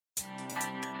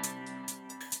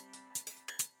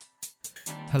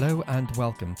Hello and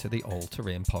welcome to the All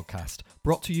Terrain podcast,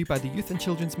 brought to you by the Youth and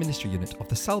Children's Ministry Unit of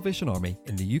the Salvation Army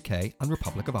in the UK and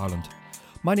Republic of Ireland.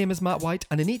 My name is Matt White,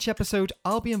 and in each episode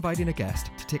I'll be inviting a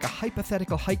guest to take a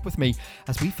hypothetical hike with me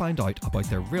as we find out about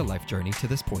their real life journey to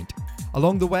this point.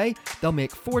 Along the way, they'll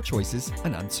make 4 choices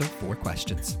and answer 4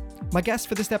 questions. My guest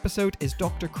for this episode is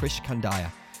Dr. Krish Kandiah.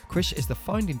 Krish is the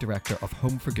founding director of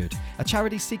Home for Good, a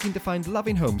charity seeking to find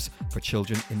loving homes for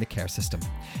children in the care system.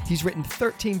 He's written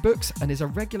 13 books and is a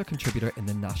regular contributor in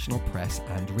the national press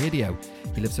and radio.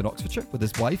 He lives in Oxfordshire with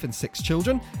his wife and 6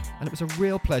 children, and it was a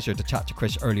real pleasure to chat to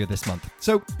Krish earlier this month.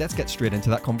 So let's get straight into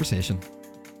that conversation.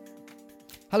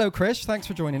 Hello, Krish. Thanks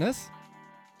for joining us.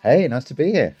 Hey, nice to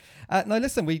be here. Now,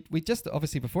 listen, we just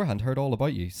obviously beforehand heard all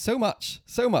about you. So much.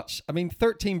 I mean,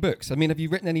 13 books. I mean, have you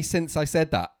written any since I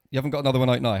said that? You haven't got another one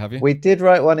out now, have you? We did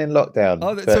write one in lockdown.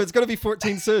 Oh, so it's going to be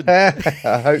 14 soon. I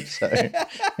hope so.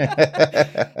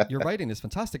 Your writing is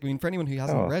fantastic. I mean, for anyone who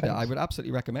hasn't read it, I would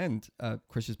absolutely recommend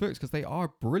Krish's books because they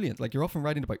are brilliant. Like, you're often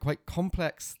writing about quite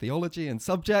complex theology and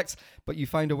subjects, but you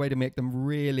find a way to make them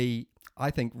really,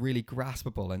 I think, really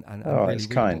graspable and really it's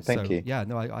readable. kind. Thank you. Yeah,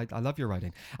 no, I love your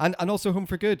writing. And also Home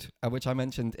for Good, which I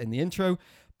mentioned in the intro.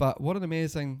 But what an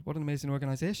amazing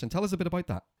organisation. Tell us a bit about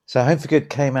that. So Home for Good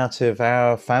came out of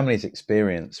our family's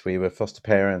experience. We were foster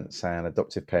parents and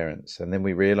adoptive parents. And then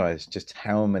we realised just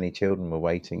how many children were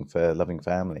waiting for loving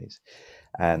families.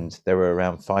 And there were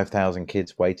around 5,000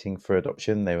 kids waiting for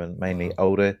adoption. They were mainly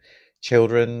older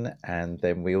children. And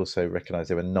then we also recognised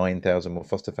there were 9,000 more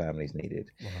foster families needed.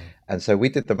 Wow. And so we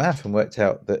did the math and worked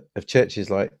out that of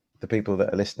churches like the people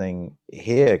that are listening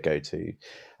here go to,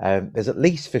 there's at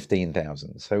least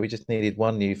 15,000. So we just needed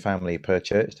one new family per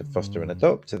church to foster and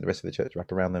adopt, and the rest of the church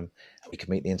wrap around them. We could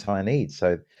meet the entire need.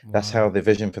 So that's how the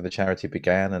vision for the charity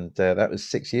began, and that was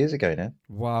 6 years ago now.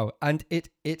 Wow. And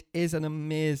it is an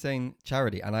amazing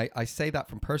charity. And I say that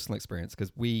from personal experience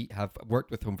because we have worked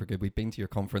with Home for Good. We've been to your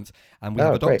conference and we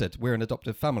have adopted. Great. We're an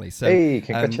adoptive family. So, hey,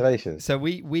 congratulations. So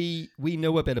we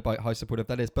know a bit about how supportive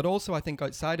that is. But also, I think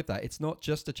outside of that, it's not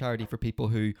just a charity for people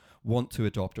who want to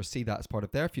adopt or see that as part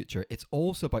of their future. It's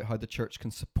also about how the church can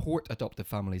support adoptive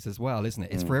families as well, isn't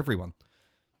it? It's for everyone.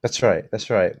 That's right.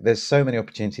 There's so many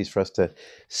opportunities for us to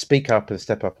speak up and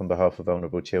step up on behalf of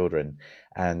vulnerable children.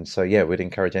 And so, yeah, we'd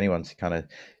encourage anyone to kind of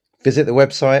visit the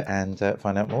website and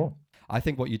find out more. I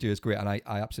think what you do is great, and I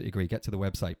absolutely agree. Get to the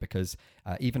website because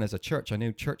even as a church, I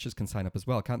know churches can sign up as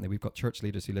well, can't they? We've got church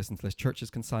leaders who listen to this.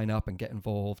 Churches can sign up and get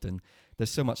involved, and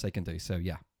there's so much they can do. So,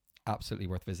 yeah, absolutely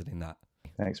worth visiting that.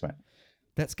 Thanks, Matt.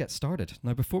 Let's get started.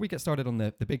 Now, before we get started on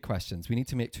the big questions, we need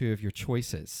to make 2 of your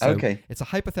choices. So okay. It's a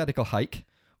hypothetical hike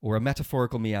or a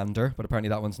metaphorical meander, but apparently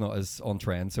that one's not as on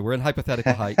trend. So we're in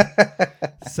hypothetical hike.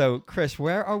 So, Krish,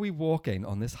 where are we walking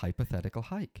on this hypothetical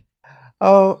hike?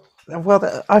 Oh,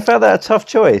 well, I found that a tough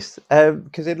choice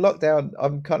because in lockdown,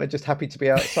 I'm kind of just happy to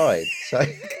be outside. So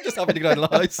just happy to go out of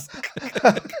the house.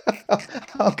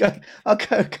 I'll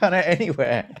go kind of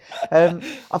anywhere.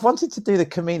 I've wanted to do the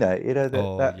Camino,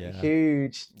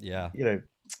 huge,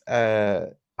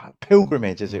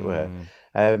 pilgrimage, as it were.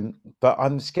 But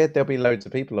I'm scared there'll be loads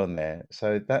of people on there.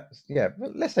 So that's,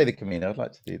 let's say the Camino. I'd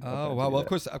like to do that. Oh, well, of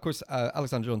course,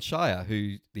 Alexander John Shire,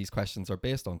 who these questions are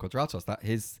based on, Quadratos, that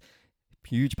his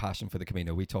huge passion for the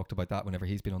Camino. We talked about that whenever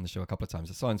he's been on the show a couple of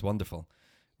times. It sounds wonderful.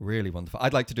 Really wonderful.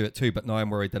 I'd like to do it too, but now I'm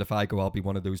worried that if I go, I'll be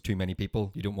one of those too many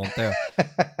people you don't want there.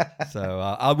 So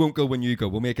I won't go when you go.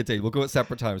 We'll make a deal. We'll go at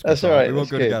separate times. That's all right. We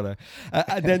won't go together.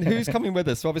 And then who's coming with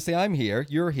us? So obviously I'm here,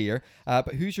 you're here,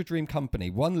 but who's your dream company?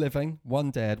 One living,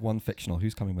 one dead, one fictional.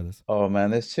 Who's coming with us? Oh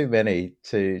man, there's too many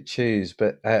to choose.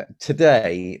 But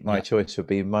today my choice would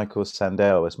be Michael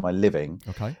Sandel as my living.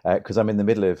 Okay. Because I'm in the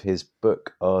middle of his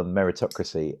book on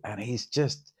meritocracy, and he's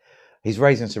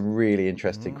raising some really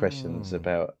interesting questions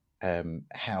about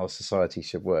how society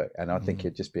should work. And I think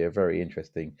he'd just be a very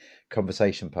interesting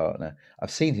conversation partner.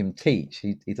 I've seen him teach.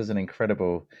 He does an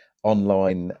incredible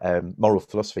online moral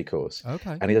philosophy course.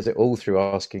 Okay. And he does it all through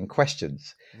asking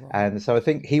questions. Right. And so I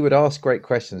think he would ask great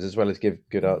questions as well as give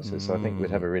good answers. So I think we'd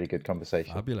have a really good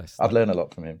conversation. Fabulous. I'd learn a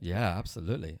lot from him. Yeah,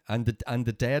 absolutely. And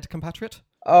the dead compatriot?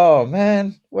 Oh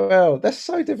man, well, that's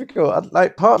so difficult.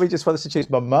 Part of me just wants to choose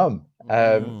my mum.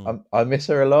 I miss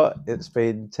her a lot. It's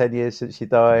been 10 years since she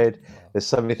died. There's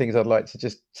so many things I'd like to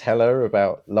just tell her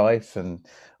about life and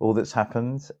all that's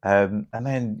happened. And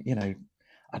then,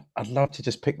 I'd love to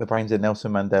just pick the brains of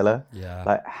Nelson Mandela. Yeah.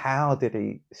 Like, how did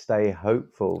he stay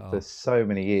hopeful for so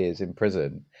many years in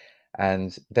prison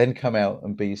and then come out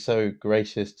and be so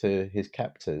gracious to his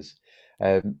captors?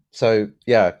 So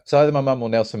yeah, it's either my mum or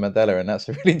Nelson Mandela, and that's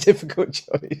a really difficult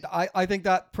choice. I think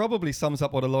that probably sums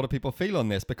up what a lot of people feel on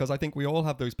this, because I think we all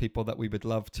have those people that we would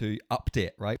love to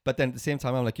update, right? But then at the same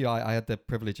time, I'm like you, I had the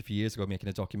privilege a few years ago of making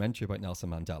a documentary about Nelson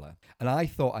Mandela, and I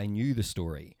thought I knew the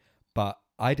story, but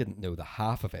I didn't know the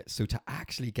half of it. So to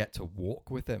actually get to walk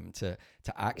with him, to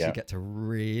actually Yeah. get to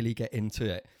really get into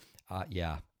it,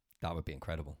 yeah, that would be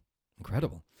incredible.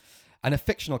 Incredible. And a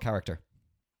fictional character.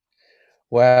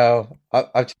 Well,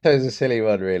 I've chosen a silly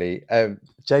one, really.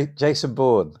 Jason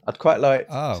Bourne. I'd quite like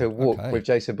Oh, to walk okay. with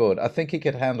Jason Bourne. I think he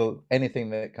could handle anything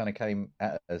that kind of came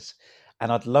at us,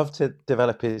 and I'd love to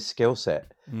develop his skill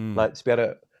set, Mm, like to be able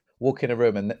to walk in a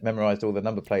room and memorize all the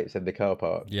number plates in the car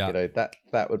park. yeah.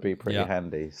 That would be pretty Yeah.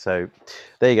 handy. So,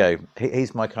 there you go.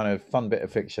 He's my kind of fun bit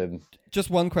of fiction. Just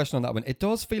one question on that one. It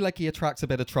does feel like he attracts a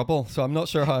bit of trouble, so I'm not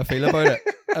sure how I feel about it.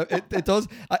 It does,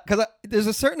 because there's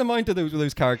a certain amount of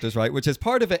those characters, right? Which is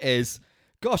part of it is,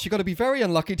 gosh, you got to be very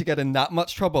unlucky to get in that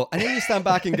much trouble, and then you stand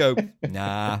back and go,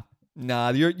 nah,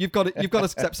 you've got to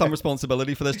accept some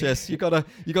responsibility for this, Jess. You got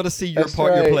to see your That's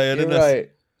part you're right. playing You're in this.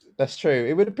 right. That's true.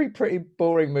 It would be a pretty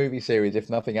boring movie series if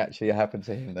nothing actually happened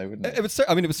to him, though, wouldn't it? It would.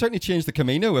 I mean, it would certainly change the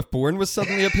Camino if Bourne was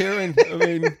suddenly appearing. I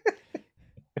mean.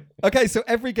 Okay, so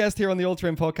every guest here on the All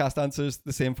Terrain podcast answers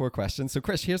the same 4 questions. So,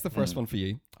 Krish, here's the first one for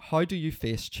you. How do you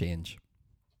face change?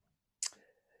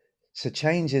 So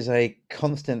change is a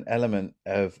constant element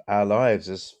of our lives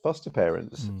as foster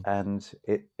parents, and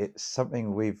it's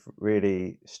something we've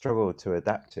really struggled to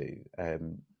adapt to.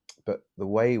 But the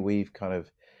way we've kind of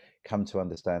come to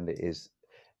understand it is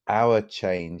our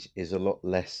change is a lot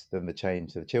less than the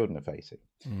change that the children are facing.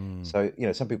 So,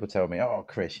 some people tell me, oh,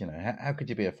 Chris, how could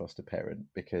you be a foster parent?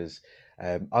 Because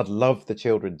I'd love the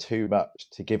children too much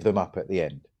to give them up at the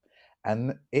end.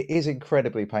 And it is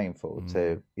incredibly painful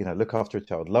to, look after a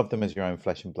child, love them as your own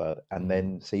flesh and blood, and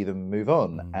then see them move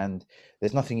on. And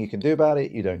there's nothing you can do about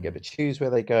it. You don't get to choose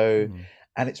where they go,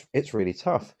 and it's really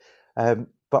tough.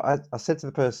 But I said to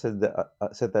the person that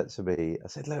said that to me, I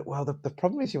said, look, well, the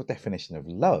problem is your definition of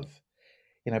love.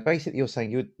 Basically, you're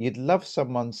saying you'd love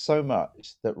someone so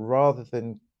much that rather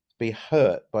than be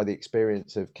hurt by the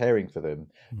experience of caring for them,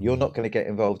 you're not going to get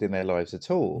involved in their lives at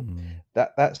all.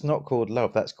 That's not called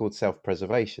love. That's called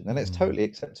self-preservation, and it's totally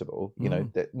acceptable.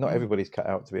 That not everybody's cut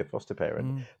out to be a foster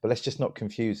parent, but let's just not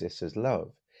confuse this as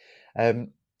love. It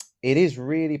is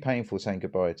really painful saying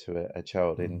goodbye to a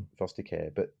child in foster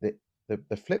care, but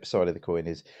the flip side of the coin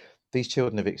is these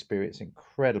children have experienced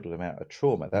incredible amount of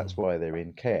trauma. That's why they're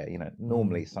in care.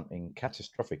 Normally something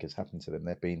catastrophic has happened to them.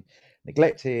 They've been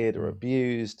neglected or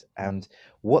abused, and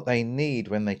what they need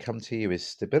when they come to you is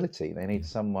stability. They need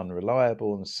someone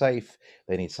reliable and safe.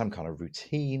 They need some kind of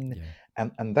routine,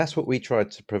 and that's what we try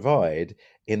to provide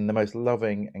in the most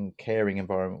loving and caring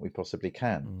environment we possibly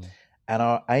can. And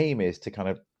our aim is to kind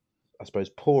of, I suppose,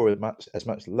 pour as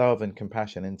much love and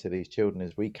compassion into these children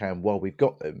as we can while we've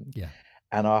got them.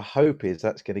 And our hope is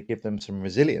that's going to give them some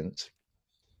resilience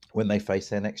when they face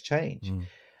their next change.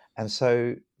 And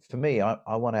so for me,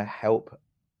 I want to help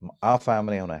our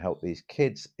family. I want to help these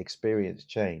kids experience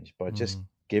change by just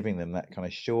giving them that kind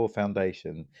of sure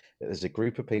foundation that there's a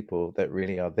group of people that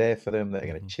really are there for them, that are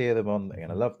going to cheer them on, they're going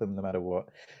to love them no matter what.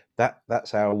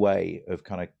 That's our way of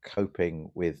kind of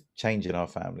coping with change in our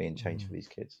family and change for these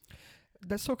kids.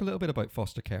 Let's talk a little bit about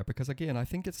foster care, because again, I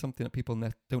think it's something that people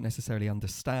don't necessarily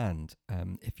understand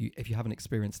if you haven't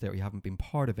experienced it or you haven't been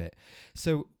part of it.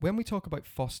 So when we talk about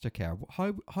foster care,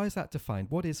 how is that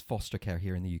defined? What is foster care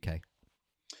here in the UK?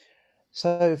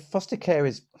 So foster care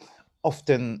is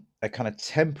often a kind of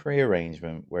temporary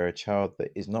arrangement where a child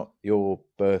that is not your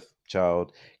birth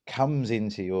child comes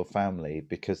into your family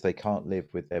because they can't live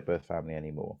with their birth family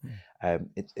anymore.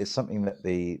 It's something that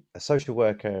a social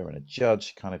worker and a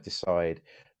judge kind of decide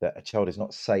that a child is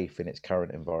not safe in its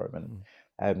current environment.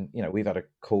 We've had a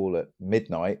call at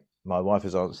midnight. My wife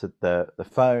has answered the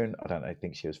phone. I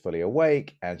think she was fully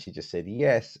awake, and she just said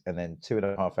yes. And then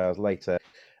 2.5 hours later,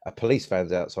 a police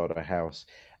van's outside our house,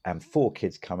 and 4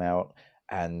 kids come out,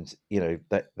 and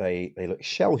they look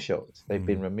shell shocked. They've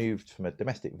been removed from a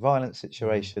domestic violence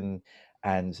situation,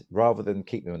 and rather than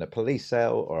keep them in a police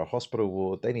cell or a hospital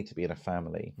ward, they need to be in a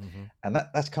family. And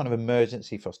that's kind of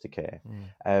emergency foster care.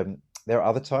 There are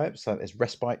other types, like there's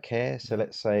respite care. So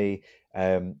let's say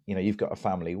you've got a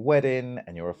family wedding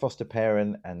and you're a foster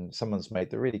parent, and someone's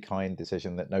made the really kind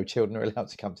decision that no children are allowed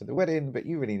to come to the wedding, but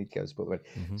you really need to go support the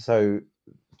wedding. So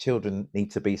children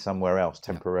need to be somewhere else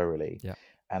temporarily.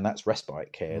 And that's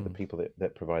respite care, the people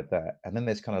that provide that. And then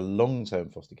there's kind of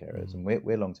long-term foster carers, and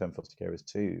we're long-term foster carers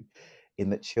too, in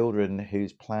that children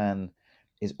whose plan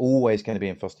is always going to be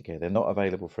in foster care, they're not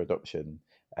available for adoption,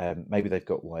 Maybe they've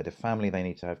got wider family they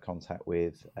need to have contact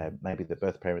with. Maybe the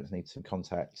birth parents need some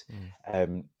contact.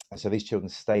 And so these children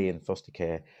stay in foster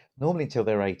care normally until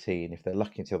they're 18, if they're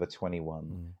lucky until they're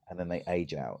 21, and then they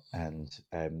age out. And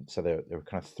so there are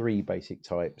kind of three basic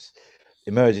types: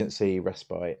 emergency,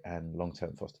 respite, and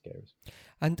long-term foster carers.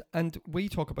 And we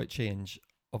talk about change,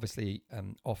 obviously,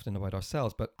 often about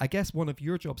ourselves, but I guess one of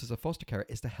your jobs as a foster carer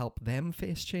is to help them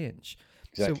face change.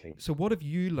 Exactly. So what have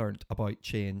you learned about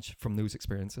change from those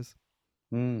experiences?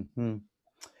 Mm-hmm.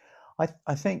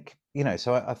 I think,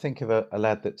 so I think of a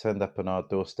lad that turned up on our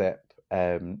doorstep.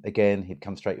 Again, he'd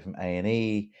come straight from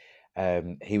A&E.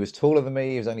 He was taller than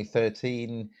me. He was only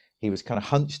 13. He was kind of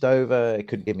hunched over. He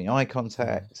couldn't give me eye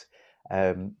contact.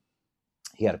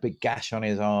 He had a big gash on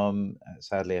his arm.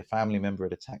 Sadly, a family member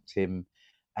had attacked him.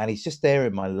 And he's just there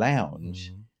in my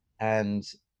lounge and,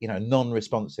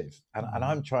 non-responsive. And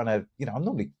I'm trying to, I'm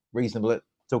normally reasonable at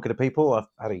talking to people. I've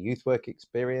had a youth work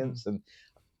experience and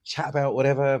chat about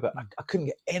whatever, but I couldn't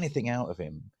get anything out of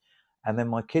him. And then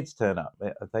my kids turn up.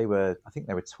 I think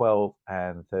they were 12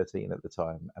 and 13 at the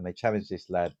time, and they challenged this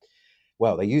lad.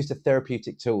 Well, they used a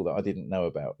therapeutic tool that I didn't know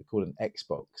about. They called an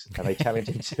Xbox, and they challenged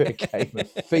him to a game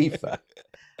of FIFA.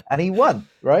 And he won,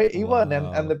 right? He won.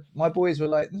 And my boys were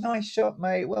like, "Nice shot,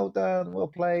 mate. Well done. Well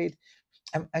played."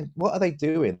 And what are they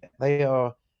doing? They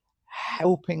are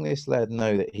helping this lad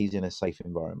know that he's in a safe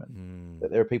environment, that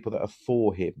there are people that are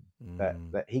for him,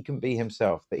 that he can be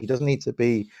himself, that he doesn't need to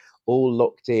be all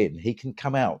locked in. He can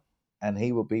come out and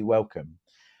he will be welcome.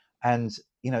 And,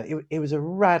 it was a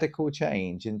radical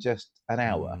change in just an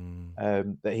hour,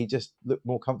 that he just looked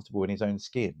more comfortable in his own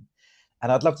skin.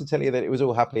 And I'd love to tell you that it was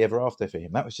all happily ever after for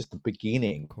him. That was just the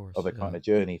beginning of a kind of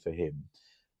journey for him.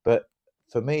 But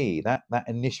for me, that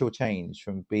initial change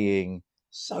from being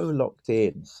so locked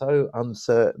in, so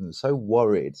uncertain, so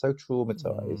worried, so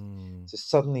traumatized, to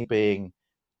suddenly being,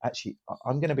 actually,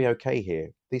 I'm going to be okay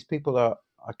here. These people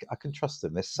I can trust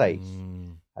them. They're safe.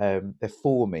 They're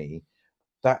for me.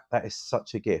 That is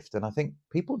such a gift. And I think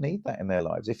people need that in their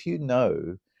lives. If you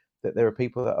know that there are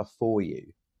people that are for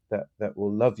you, that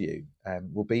will love you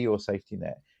and will be your safety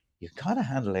net, you kind of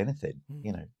handle anything,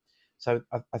 So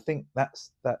I think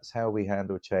that's how we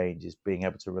handle change, is being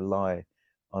able to rely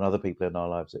on other people in our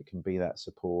lives that can be that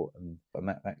support and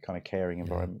that kind of caring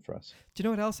environment for us. Do you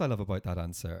know what else I love about that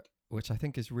answer, which I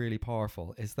think is really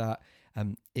powerful, is that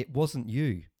it wasn't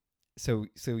you. So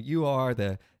you are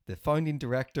the founding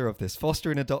director of this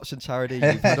foster and adoption charity.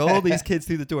 You've had all these kids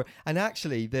through the door. And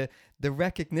actually the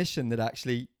recognition that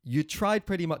actually you tried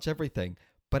pretty much everything,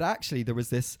 but actually there was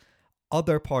this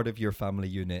other part of your family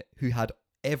unit who had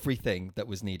everything that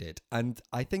was needed. And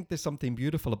I think there's something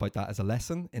beautiful about that as a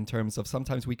lesson, in terms of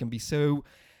sometimes we can be so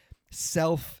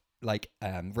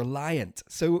reliant,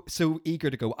 so eager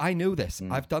to go, I know this,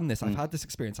 I've done this, I've had this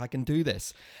experience, I can do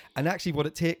this. And actually what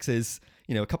it takes is,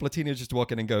 a couple of teenagers to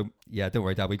walk in and go, yeah, don't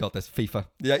worry, Dad, we got this, FIFA.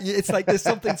 Yeah, it's like there's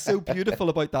something so beautiful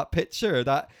about that picture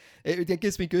that it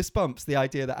gives me goosebumps, the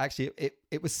idea that actually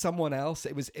it was someone else.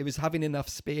 It was having enough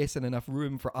space and enough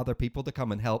room for other people to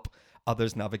come and help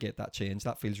others navigate that change.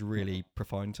 That feels really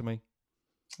profound to me.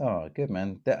 Oh, good,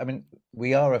 man. I mean,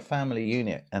 we are a family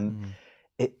unit, and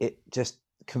it just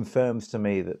confirms to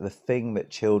me that the thing that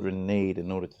children need in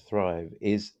order to thrive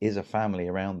is a family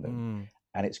around them.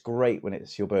 And it's great when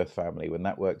it's your birth family. When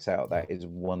that works out, that is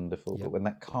wonderful. But when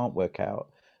that can't work out,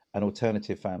 an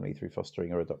alternative family through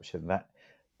fostering or adoption, that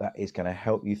is going to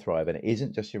help you thrive. And it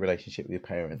isn't just your relationship with your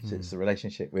parents, it's the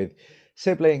relationship with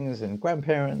siblings and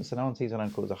grandparents and aunties and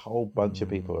uncles, a whole bunch of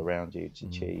people around you to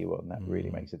cheer you on. That really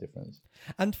makes a difference.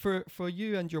 And for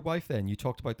you and your wife then, you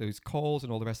talked about those calls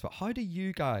and all the rest of it. How do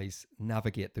you guys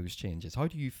navigate those changes? How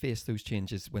do you face those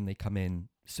changes when they come in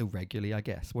so regularly, I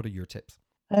guess? What are your tips?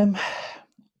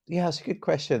 Yeah, it's a good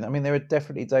question. I mean, there are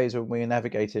definitely days when we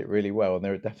navigate it really well, and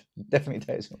there are definitely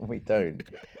days when we don't.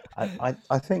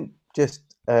 I think just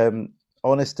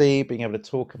honesty, being able to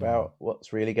talk about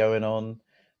what's really going on.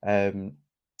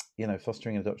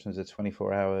 Fostering and adoption is a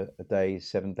 24-hour a day,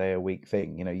 7-day a week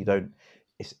thing. You don't.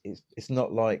 It's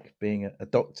not like being a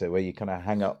doctor where you kind of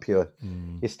hang up your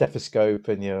stethoscope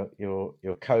and your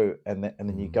coat and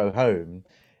then you go home.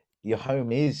 Your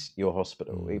home is your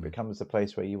hospital. It becomes the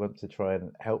place where you want to try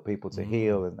and help people to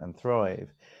heal and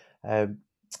thrive.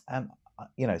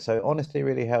 So honesty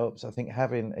really helps. I think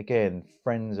having, again,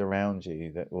 friends around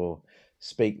you that will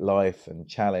speak life and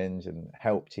challenge and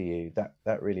help to you,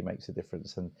 that really makes a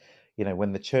difference. And,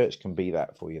 when the church can be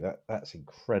that for you, that's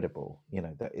incredible.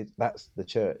 That's the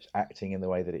church acting in the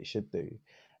way that it should do.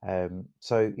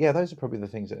 Those are probably the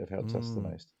things that have helped us the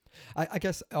most. I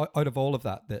guess out of all of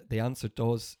that,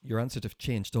 your answer to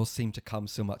change does seem to come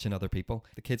so much in other people.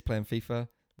 The kids playing FIFA,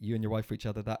 you and your wife for each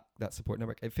other, that support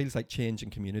network. It feels like change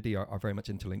and community are very much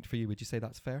interlinked for you. Would you say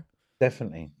that's fair?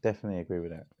 Definitely agree with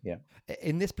that. Yeah.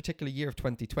 In this particular year of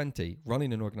 2020,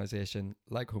 running an organization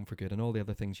like Home for Good and all the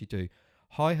other things you do,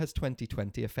 how has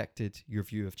 2020 affected your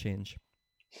view of change?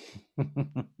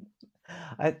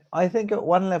 I think at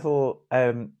one level,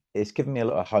 it's given me a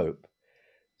lot of hope.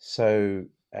 So,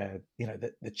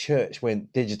 the church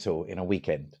went digital in a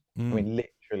weekend. I Mm. mean,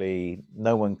 literally,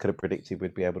 no one could have predicted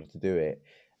we'd be able to do it.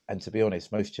 And to be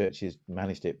honest, most churches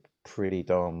managed it pretty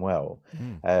darn well.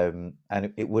 Mm.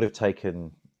 And it would have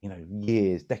taken,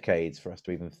 years, decades for us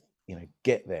to even,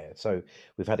 get there. So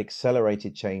we've had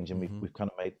accelerated change, and Mm-hmm. we've kind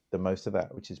of made the most of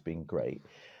that, which has been great.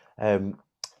 Um,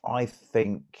 I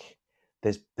think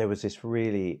there was this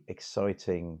really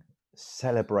exciting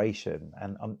celebration,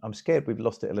 and I'm scared we've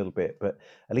lost it a little bit, but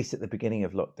at least at the beginning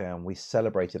of lockdown we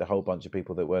celebrated a whole bunch of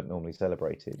people that weren't normally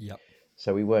celebrated. Yep.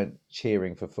 So we weren't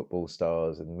cheering for football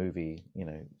stars and movie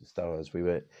stars. We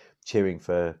were cheering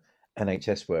for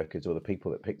NHS workers, or the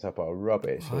people that picked up our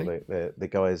rubbish, or Right. the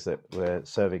guys that were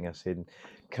serving us in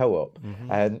co-op.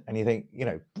 Mm-hmm. And you think,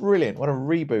 brilliant, what a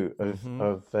reboot Mm-hmm.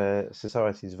 of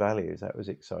society's values. That was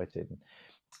exciting.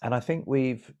 And I think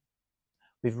we've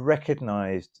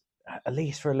recognized, at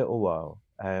least for a little while,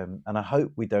 and I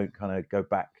hope we don't kind of go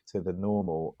back to the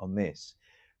normal on this,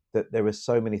 that there were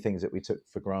so many things that we took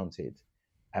for granted,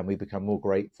 and we become more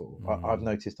grateful. I've Mm.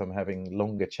 noticed I'm having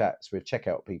longer chats with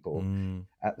checkout people Mm.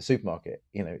 at the supermarket,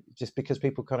 just because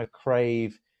people kind of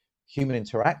crave human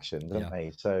interaction, don't Yeah.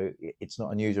 they? So it's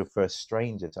not unusual for a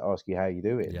stranger to ask you how you're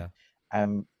doing, Yeah.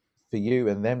 and for you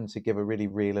and them to give a really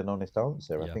real and honest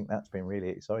answer. I Yeah. think that's been really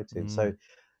exciting. So Mm.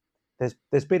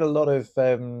 there's been a lot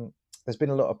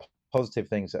of positive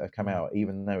things that have come Mm. out,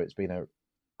 even though it's been a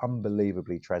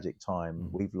unbelievably tragic time.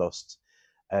 Mm. We've lost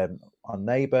our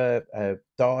neighbour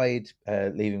died,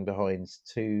 leaving behind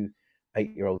two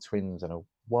 8-year-old twins and a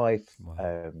wife.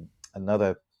 Wow.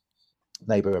 Another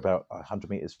neighbour about 100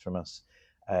 meters from us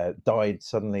died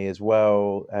suddenly as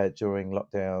well during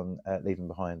lockdown, leaving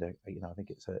behind I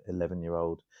think it's an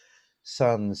 11-year-old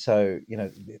son. So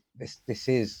this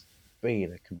is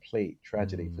been a complete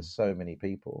tragedy for Mm. so many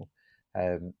people,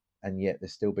 um, and yet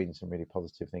there's still been some really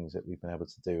positive things that we've been able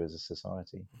to do as a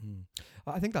society. Mm.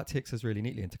 I think that takes us really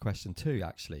neatly into question two,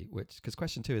 actually, which because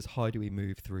question two is how do we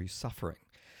move through suffering,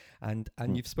 and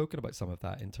Mm. you've spoken about some of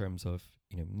that in terms of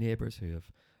neighbours who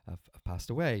have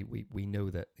passed away. We know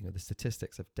that the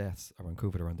statistics of deaths around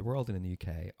COVID around the world and in the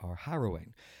UK are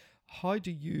harrowing. How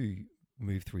do you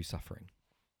move through suffering?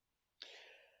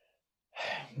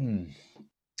 Hmm.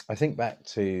 I think back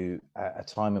to a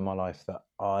time in my life that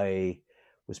I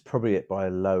was probably at my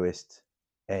lowest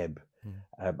ebb.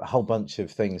 Mm. A whole bunch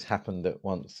of things happened at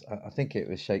once. I think it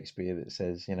was Shakespeare that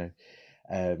says,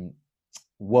 um,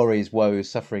 worries, woes,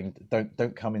 suffering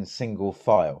don't come in single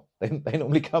file. They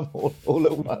normally come all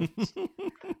at once.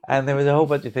 And there was a whole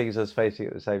bunch of things I was facing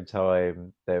at the same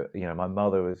time. My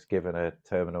mother was given a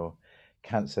terminal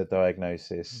cancer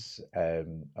diagnosis. I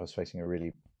was facing a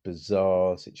really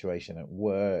bizarre situation at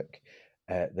work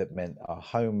that meant our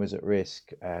home was at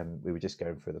risk. We were just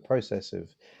going through the process of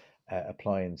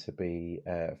applying to be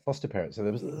foster parents. So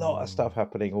there was a lot of Mm. stuff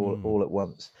happening Mm. all at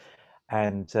once.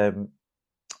 And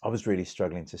I was really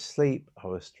struggling to sleep. I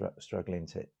was struggling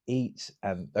to eat,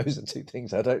 and those are two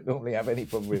things I don't normally have any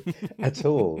problem with at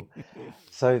all.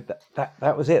 So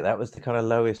that was it. That was the kind of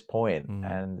lowest point,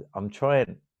 Mm. and I'm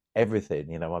trying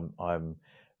everything. I'm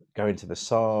going to the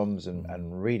Psalms Mm.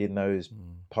 and reading those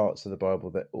Mm. parts of the Bible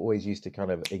that always used to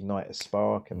kind of ignite a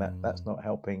spark, and that's Mm. not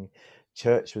helping.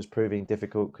 Church was proving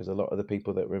difficult because a lot of the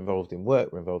people that were involved in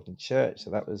work were involved in church, so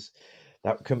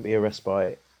that couldn't be a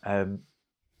respite.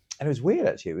 And it was weird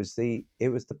actually. It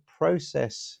was the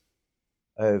process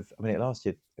of. I mean, it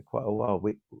lasted quite a while.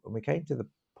 When we came to the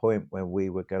point when we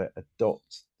were going to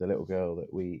adopt the little girl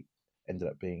that we ended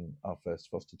up being our first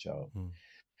foster child, Mm.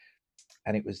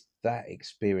 and it was that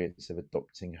experience of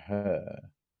adopting her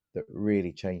that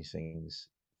really changed things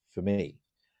for me.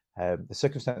 The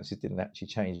circumstances didn't actually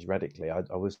change radically.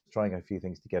 I was trying a few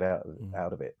things to get Mm.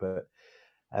 out of it, but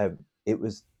it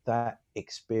was that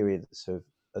experience of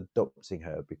adopting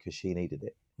her because she needed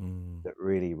it Mm. that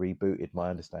really rebooted my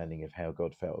understanding of how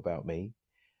God felt about me.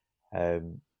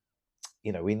 Um,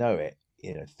 we know it.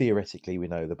 Theoretically, we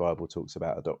know the Bible talks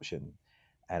about adoption,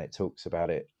 and it talks about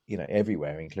it,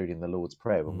 everywhere, including the Lord's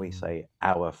Prayer. When we Mm. say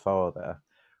 "Our Father,"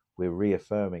 we're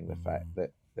reaffirming the fact Mm.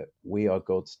 that that we are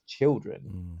God's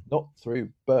children, not through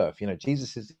birth.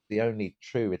 Jesus is the only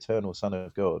true eternal Son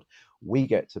of God. We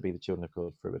get to be the children of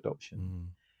God through adoption.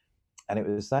 And it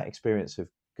was that experience of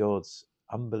God's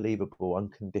unbelievable,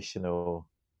 unconditional,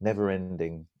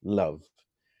 never-ending love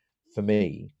for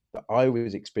me that I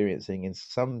was experiencing in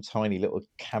some tiny little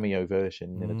cameo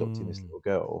version in adopting this little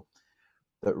girl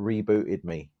that rebooted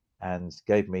me and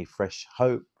gave me fresh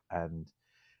hope and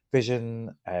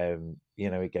vision.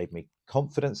 It gave me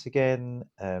confidence again,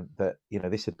 that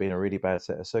this had been a really bad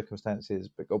set of circumstances,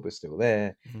 but God was still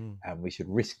there, and we should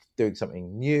risk doing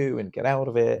something new and get out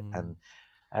of it. And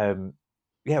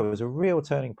it was a real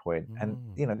turning point.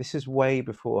 And this is way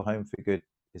before Home for Good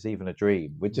is even a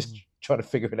dream. We're just trying to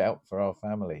figure it out for our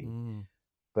family.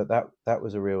 But that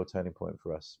was a real turning point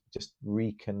for us, just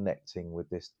reconnecting with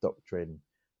this doctrine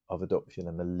of adoption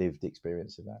and the lived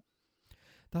experience of that.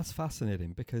 That's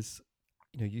fascinating, because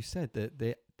you said that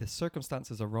the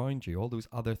circumstances around you, all those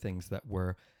other things that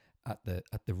were at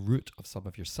the root of some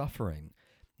of your suffering,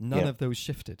 none of those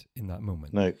shifted in that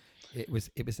moment. No, it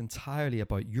was entirely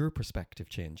about your perspective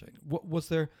changing. What was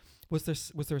there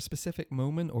a specific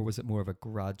moment, or was it more of a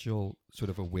gradual sort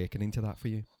of awakening to that for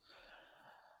you?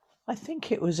 I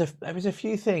think it was a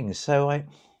few things. So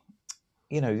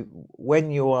when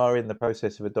you are in the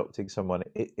process of adopting someone,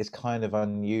 it's kind of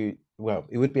unusual. Well,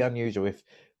 it would be unusual if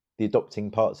the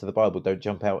adopting parts of the Bible don't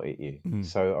jump out at you.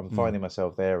 So I'm finding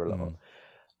myself there a lot.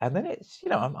 And then it's,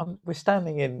 we're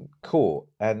standing in court,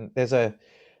 and there's a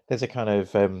kind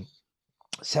of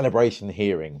celebration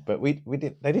hearing, but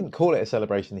they didn't call it a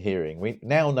celebration hearing. We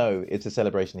now know it's a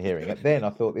celebration hearing. And then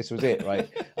I thought this was it, right?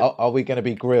 Are we going to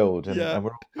be grilled? And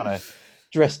we're all kind of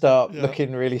dressed up,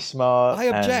 looking really smart. I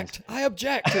object.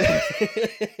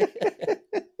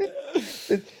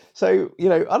 So,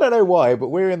 I don't know why, but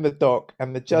we're in the dock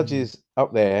and the judge is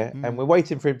up there and we're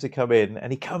waiting for him to come in,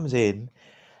 and he comes in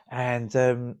and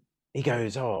he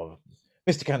goes, "Oh,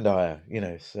 Mr.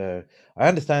 Kandiah, so I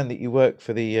understand that you work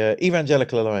for the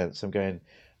Evangelical Alliance." I'm going,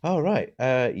 "Oh, right.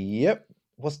 Yep.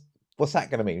 What's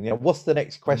that going to mean? What's the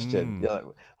next question?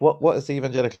 What has the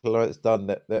Evangelical Alliance done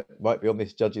that might be on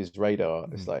this judge's radar?"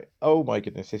 It's like, oh my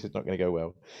goodness, this is not going to go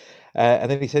well. And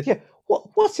then he said, "Yeah,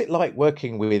 what's it like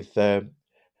working with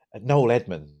Noel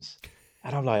Edmonds?"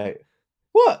 And I'm like,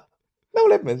 "What?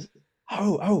 Noel Edmonds?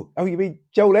 Oh, you mean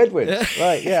Joel Edwards?"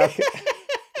 Right? Yeah.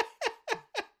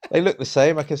 They look the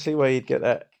same. I can see why you'd get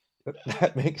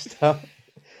that mixed up.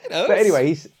 But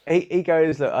anyway, he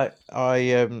goes, "Look,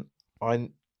 I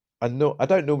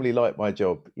don't normally like my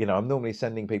job. I'm normally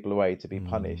sending people away to be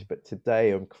punished, but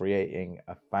today I'm creating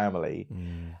a family."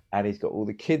 And he's got all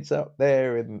the kids up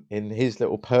there in his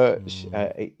little perch.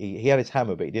 He had his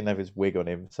hammer, but he didn't have his wig on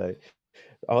him. So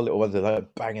our little ones are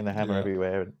like banging the hammer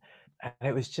everywhere. And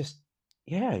it was just,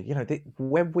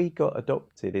 when we got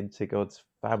adopted into God's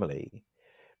family,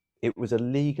 it was a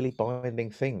legally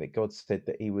binding thing that God said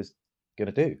that He was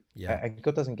going to do. And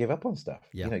God doesn't give up on stuff.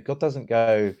 God doesn't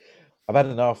go, "I've had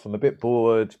enough. I'm a bit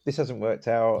bored. This hasn't worked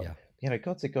out."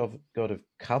 God's a God of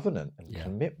covenant and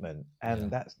commitment,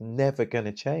 and that's never going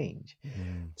to change.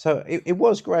 So it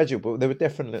was gradual, but there were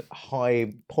definitely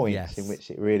high points in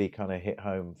which it really kind of hit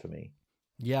home for me.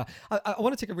 Yeah, I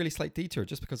want to take a really slight detour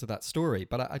just because of that story,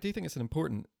 but I do think it's an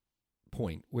important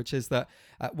point, which is that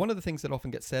one of the things that often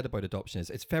gets said about adoption is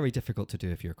it's very difficult to do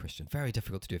if you're a Christian. Very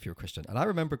difficult to do if you're a Christian. And I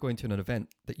remember going to an event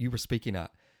that you were speaking at.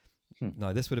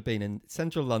 Now, this would have been in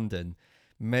central London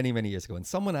many, many years ago, and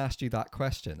someone asked you that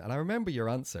question. And I remember your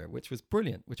answer, which was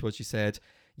brilliant, which was you said,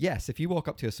 yes, if you walk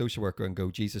up to a social worker and go,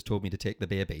 "Jesus told me to take the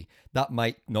baby," that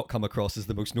might not come across as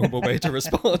the most normal way to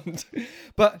respond.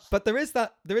 But there is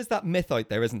that myth out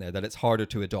there, isn't there, that it's harder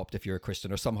to adopt if you're a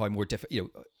Christian, or somehow more difficult.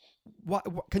 What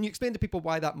can you explain to people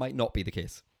why that might not be the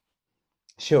case?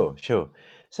 Sure.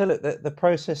 So look, the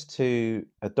process to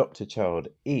adopt a child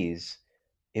is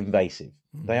invasive.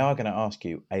 They are going to ask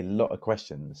you a lot of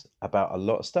questions about a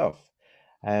lot of stuff.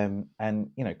 And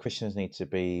Christians need to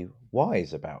be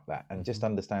wise about that and just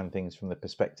understand things from the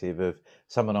perspective of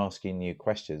someone asking you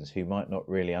questions who might not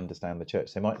really understand the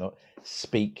church. They might not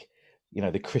speak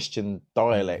the Christian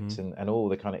dialect and all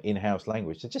the kind of in-house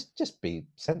language. So just be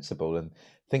sensible and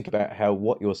think about how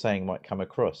what you're saying might come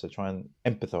across, so try and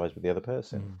empathize with the other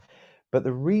person. But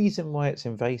the reason why it's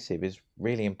invasive is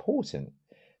really important.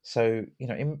 So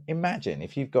imagine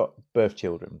if you've got birth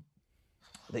children,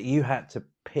 that you had to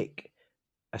pick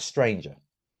a stranger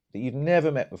that you'd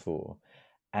never met before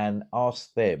and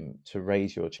ask them to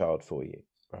raise your child for you,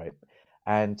 right?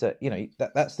 And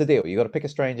that's the deal. You've got to pick a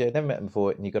stranger, never met them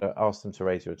before, and you've got to ask them to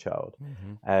raise your child,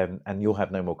 and you'll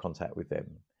have no more contact with them.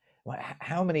 Like,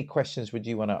 how many questions would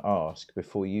you want to ask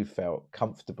before you felt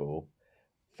comfortable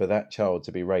for that child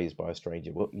to be raised by a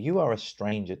stranger? Well, you are a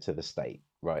stranger to the state,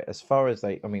 right? As far as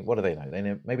I mean, what do they know?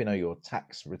 They maybe know your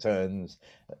tax returns,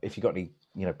 if you got any,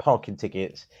 parking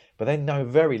tickets, but they know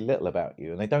very little about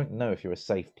you, and they don't know if you're a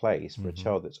safe place for a Mm-hmm.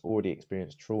 child that's already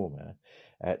experienced trauma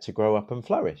to grow up and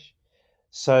flourish.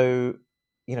 So,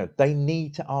 they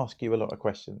need to ask you a lot of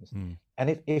questions. Mm.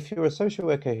 And if you're a social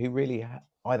worker who really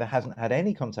either hasn't had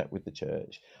any contact with the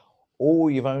church, or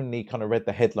you've only kind of read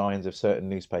the headlines of certain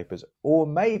newspapers, or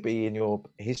maybe in your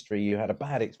history you had a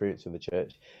bad experience with the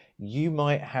church, you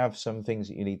might have some things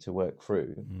that you need to work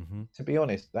through. Mm-hmm. To be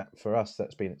honest, that for us,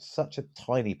 that's been such a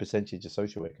tiny percentage of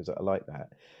social workers that are like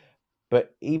that.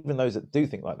 But even those that do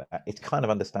think like that, it's kind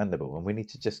of understandable, and we need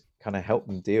to just kind of help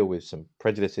them deal with some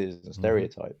prejudices and Mm-hmm.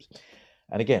 stereotypes.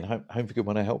 And again, Home for Good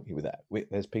want to help you with that.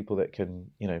 There's people that can,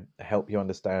 help you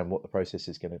understand what the process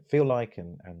is going to feel like,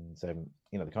 and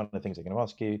the kind of things they're going to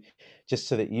ask you, just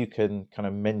so that you can kind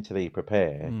of mentally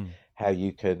prepare Mm. how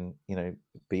you can,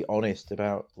 be honest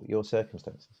about your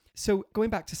circumstances. So going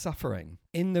back to suffering,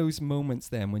 in those moments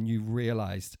then when you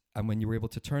realized and when you were able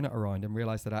to turn it around and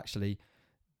realize that actually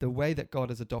the way that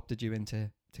God has adopted you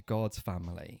into God's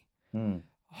family, Mm.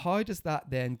 how does that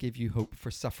then give you hope for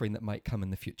suffering that might come in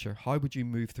the future? How would you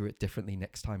move through it differently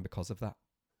next time because of that?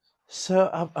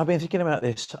 So I've been thinking about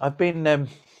this. I've been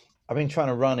trying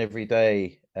to run every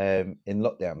day in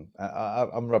lockdown.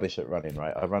 I'm rubbish at running,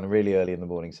 right? I run really early in the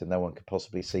morning so no one could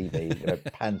possibly see me,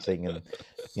 panting and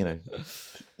you know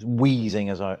wheezing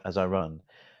as I run.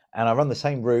 And I run the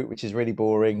same route, which is really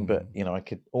boring, but I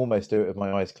could almost do it with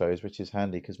my eyes closed, which is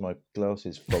handy because my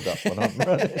glasses fog up when I'm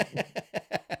running.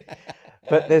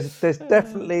 But there's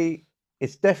definitely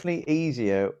it's definitely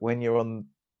easier when you're on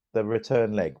the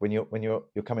return leg, when you're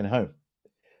coming home.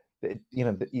 That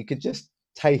you could just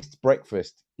taste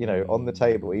breakfast, on the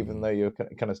table, even though you're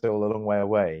kind of still a long way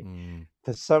away. Mm.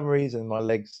 For some reason, my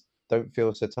legs don't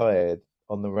feel so tired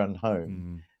on the run home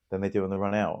Mm. than they do on the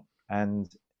run out. And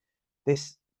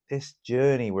this this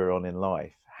journey we're on in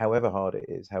life, however hard it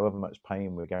is, however much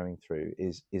pain we're going through,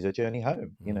 is a journey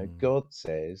home. Mm. God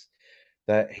says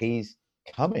that He's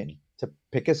coming to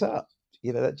pick us up.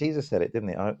 That Jesus said it, didn't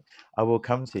he? I will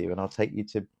come to you and I'll take you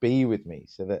to be with me,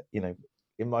 so that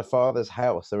in my Father's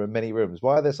house there are many rooms.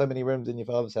 Why are there so many rooms in your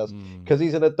Father's house? Mm. Because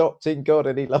He's an adopting God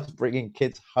and He loves bringing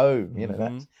kids home.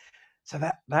 Mm-hmm.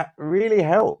 That really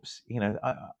helps.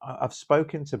 I've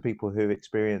spoken to people who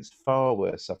experienced far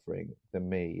worse suffering than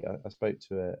me. I spoke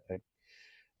to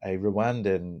a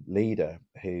Rwandan leader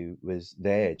who was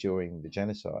there during the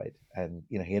genocide, and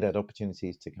he had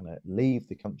opportunities to kind of leave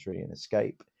the country and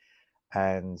escape,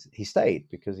 and he stayed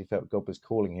because he felt God was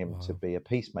calling him to Wow. be a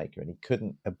peacemaker, and he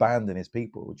couldn't abandon his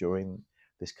people during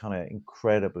this kind of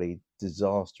incredibly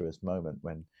disastrous moment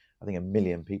when I think 1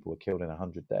 million people were killed in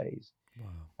 100 days. Wow.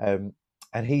 um,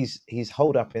 and he's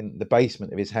holed up in the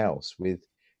basement of his house with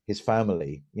his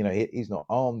family. He's not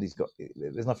armed.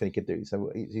 There's nothing he could do. So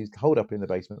he's holed up in the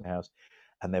basement of the house,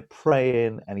 and they're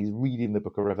praying, and he's reading the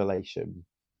Book of Revelation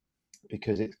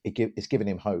because it's giving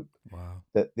him hope Wow.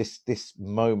 that this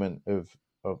moment of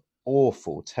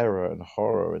awful terror and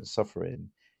horror and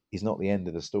suffering is not the end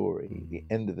of the story. The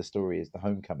Mm. end of the story is the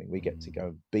homecoming. We get to Mm. go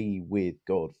and be with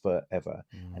God forever,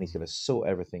 and He's going Mm. to sort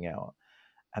everything out.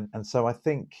 And so I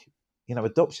think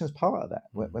adoption is part of that.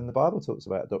 When the Mm. Bible talks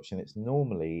about adoption, it's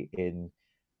normally in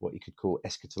what you could call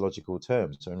eschatological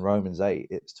terms. So in Romans 8,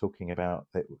 it's talking about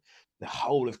that the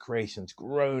whole of creation's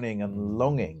groaning and Mm.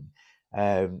 longing,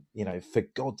 for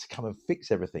God to come and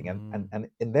fix everything. And, and Mm.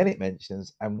 and and then it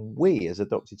mentions, and we as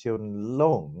adopted children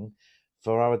long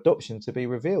for our adoption to be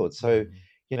revealed. So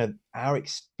Mm. our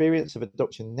experience of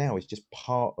adoption now is just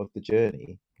part of the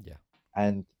journey, Yeah.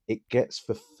 and it gets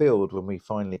fulfilled when we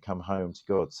finally come home to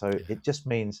God. So Yeah.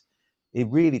 it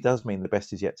really does mean the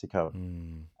best is yet to come.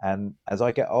 Mm. And as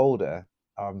I get older,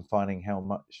 I'm finding how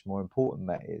much more important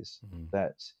that is. Mm.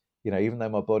 That, even though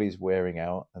my body's wearing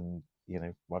out, and,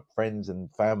 my friends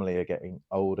and family are getting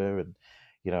older, and,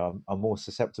 I'm more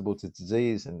susceptible to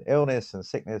disease and illness and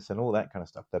sickness and all that kind of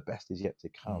stuff, the best is yet to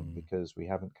come Mm. because we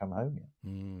haven't come home yet.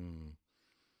 Mm.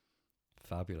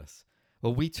 Fabulous.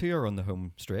 Well, we too are on the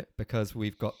home straight because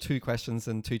we've got 2 questions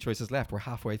and 2 choices left. We're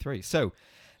halfway through. So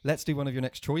let's do one of your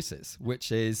next choices,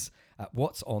 which is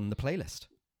what's on the playlist?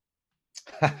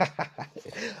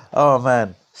 Oh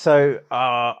man! So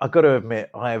I've got to admit,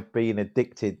 I have been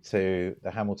addicted to the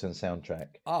Hamilton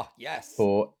soundtrack Oh, yes.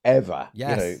 forever.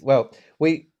 Yes. Well,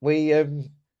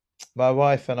 my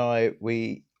wife and I,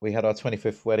 we had our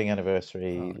 25th wedding Oh,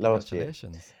 anniversary last year,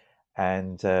 congratulations.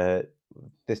 and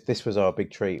this was our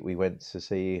big treat. We went to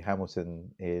see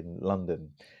Hamilton in London,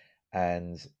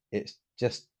 and it's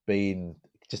just been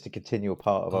just a continual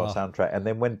part of our Oh, soundtrack. And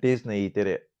then when Disney did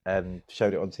it and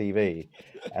showed it on TV,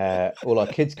 all our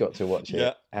kids got to watch yeah.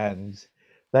 it, and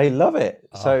they love it.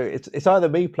 So Oh, it's either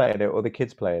me playing it or the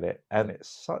kids playing it, and it's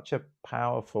such a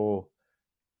powerful,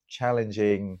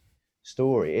 challenging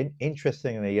story.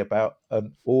 Interestingly, about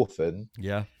an orphan,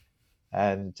 yeah.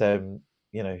 and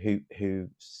who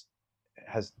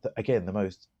has again the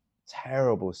most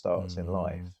terrible starts in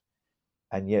life, Mm,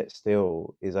 and yet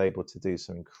still is able to do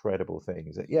some incredible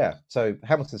things. Yeah, so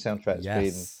Hamilton soundtrack's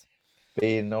yes.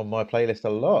 been on my playlist a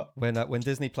lot. When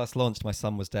Disney Plus launched, my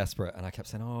son was desperate, and I kept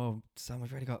saying, "Oh, son,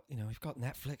 we've already got we've got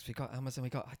Netflix, we've got Amazon, we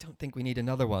got. I don't think we need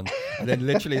another one." And then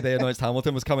literally they announced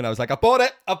Hamilton was coming. I was like, "I bought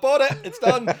it, it's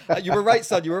done." You were right,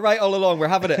 son. You were right all along. We're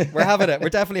having it. We're having it. We're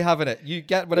definitely having it. You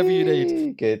get whatever you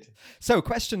need. Good. So,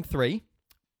 question 3: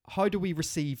 how do we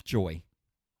receive joy?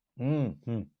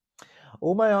 Mm-hmm.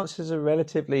 All my answers are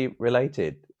relatively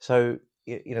related. So,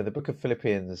 the book of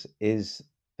Philippians is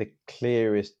the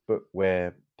clearest book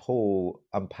where Paul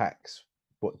unpacks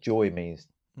what joy means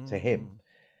to him. Mm,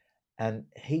 And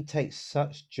he takes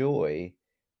such joy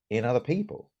in other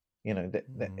people.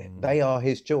 mm, They are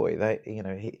his joy.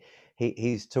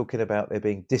 He's talking about there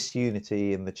being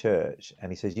disunity in the church,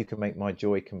 and he says, "You can make my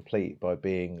joy complete by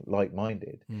being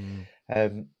like-minded." mm,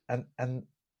 And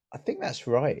I think that's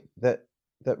right. That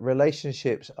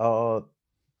relationships are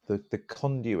the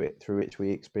conduit through which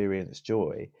we experience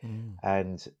joy, mm,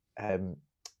 and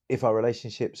if our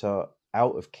relationships are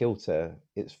out of kilter,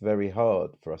 it's very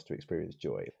hard for us to experience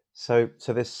joy. So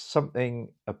there's something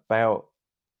about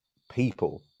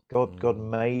people. God mm,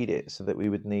 made it so that we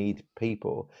would need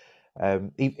people.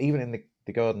 Even in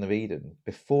the Garden of Eden,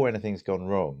 before anything's gone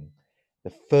wrong,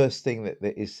 the first thing that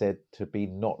is said to be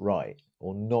not right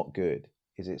or not good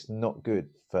is it's not good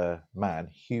for man,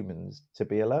 humans, to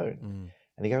be alone. mm,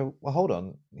 And you go, well, hold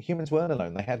on, humans weren't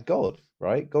alone. They had God,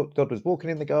 right? God was walking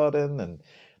in the garden, and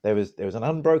there was an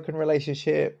unbroken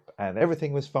relationship, and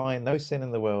everything was fine, no sin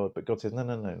in the world. But God says, no,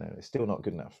 no, no, no, it's still not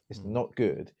good enough. It's mm, not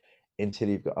good until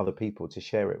you've got other people to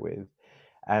share it with.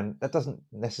 And that doesn't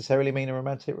necessarily mean a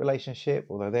romantic relationship,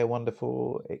 although they're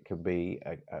wonderful. It can be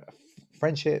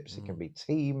friendships, it can mm, be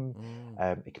team,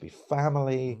 mm, it can be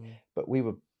family. mm, But we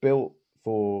were built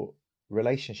for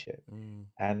relationship. mm,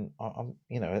 And I'm,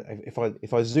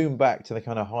 if I zoom back to the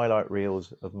kind of highlight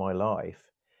reels of my life,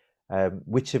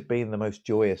 which have been the most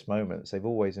joyous moments, they've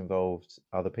always involved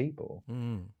other people. of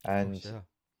course, And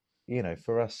yeah.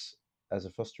 for us as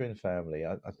a fostering family,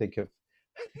 I think of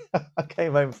I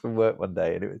came home from work one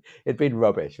day, and it'd been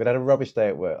rubbish. We'd had a rubbish day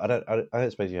at work. I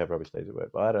don't suppose you have rubbish days at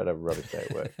work, but I don't have a rubbish day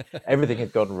at work. Everything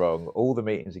had gone wrong. All the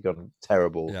meetings had gone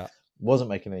terrible. Yeah, Wasn't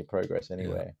making any progress yeah.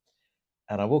 anywhere.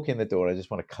 And I walk in the door, and I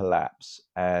just want to collapse.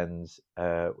 And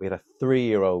we had a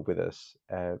 3-year-old with us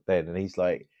then, and he's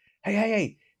like, "Hey, hey,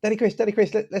 hey, Daddy Chris,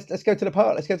 let's go to the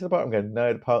park. Let's go to the park." I'm going,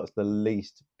 "No, the park's the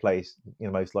least place,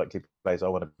 most likely place I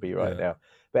want to be right Yeah. now."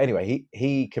 But anyway,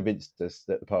 he convinced us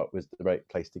that the park was the right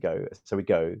place to go. So we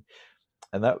go,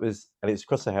 and it's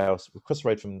across across the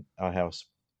road from our house.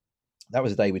 That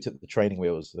was the day we took the training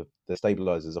wheels, the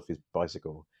stabilizers off his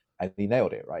bicycle, and he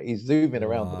nailed it. Right, he's zooming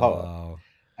around the park, Wow.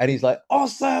 and he's like,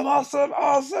 "Awesome, awesome,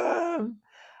 awesome!"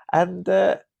 And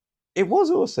it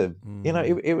was awesome.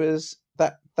 Mm, It was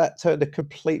that turned a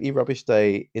completely rubbish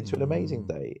day into an amazing mm,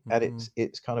 day, and mm,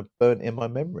 it's kind of burnt in my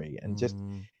memory. And just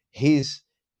mm, his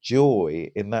joy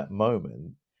in that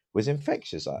moment was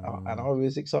infectious, and I mm,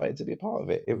 was excited to be a part of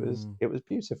it. It was mm, it was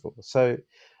beautiful. So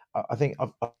I think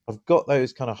I've got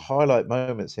those kind of highlight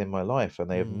moments in my life, and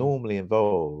they have mm, normally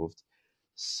involved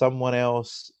someone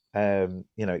else,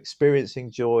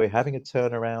 experiencing joy, having a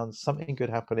turnaround, something good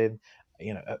happening,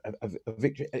 a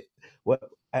victory. Well,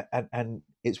 and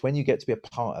it's when you get to be a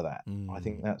part of that, I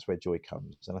think mm, that's where joy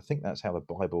comes. And I think that's how the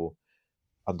Bible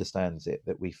understands it,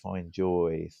 that we find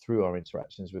joy through our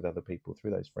interactions with other people,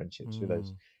 through those friendships, through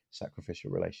those mm.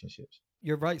 sacrificial relationships.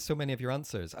 You're right, so many of your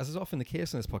answers, as is often the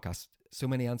case in this podcast, so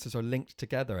many answers are linked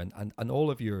together, and all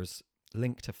of yours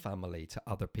link to family, to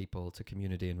other people, to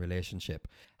community and relationship.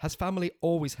 Has family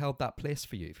always held that place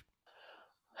for you?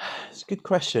 It's a good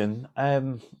question.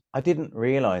 I didn't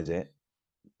realize it,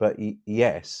 but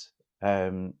yes,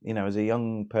 as a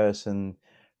young person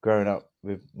growing up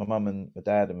with my mum and my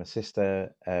dad and my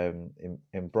sister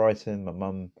in Brighton, my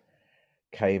mum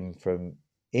came from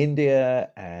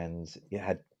India, and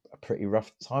had a pretty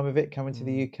rough time of it coming to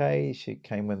the Mm, UK. She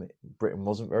came when Britain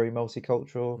wasn't very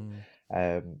multicultural.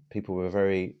 mm, People were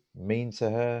very mean to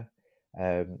her.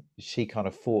 She kind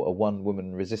of fought a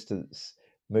one-woman resistance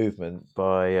movement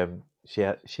by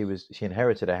she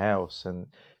inherited a house and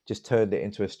just turned it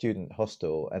into a student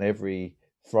hostel, and every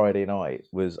Friday night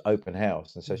was open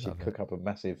house, and so she'd Love it. cook up a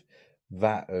massive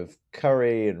vat of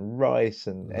curry and rice,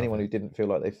 and Love anyone it. who didn't feel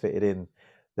like they fitted in,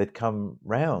 they'd come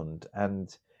round,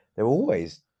 and there were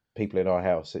always people in our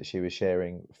house that she was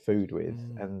sharing food with,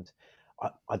 Mm. and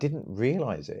I didn't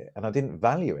realize it, and I didn't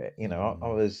value it. I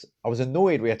Mm. was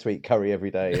annoyed we had to eat curry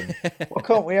every day, and why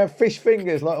can't we have fish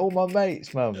fingers like all my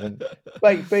mates, mum, and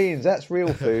baked beans? That's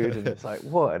real food. And it's like,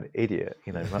 what an idiot.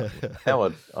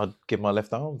 Now I'd give my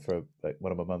left arm for like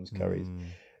one of my mum's curries. Mm.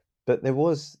 But there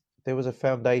was a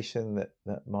foundation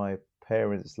that my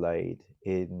parents laid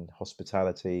in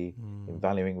hospitality, in Mm.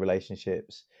 valuing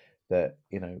relationships, that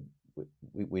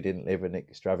we didn't live an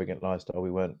extravagant lifestyle. We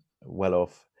weren't well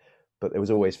off, but there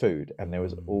was always food, and there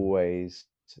was Mm. always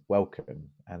welcome.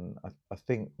 And I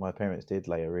think my parents did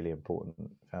lay a really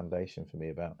important foundation for me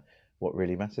about what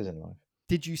really matters in life.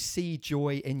 Did you see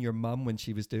joy in your mum when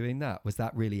she was doing that? Was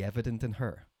that really evident in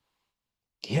her?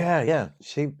 Yeah, yeah.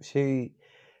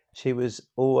 She was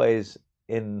always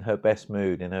in her best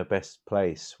mood, in her best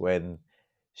place when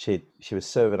she was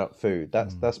serving up food.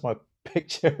 Mm. That's my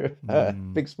picture of her.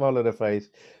 Mm. Big smile on her face,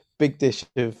 big dish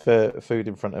of food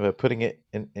in front of her, putting it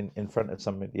in front of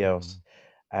somebody else,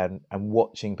 Mm. and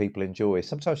watching people enjoy.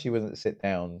 Sometimes she wouldn't sit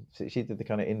down. She did the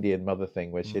kind of Indian mother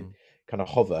thing where she'd Mm. kind of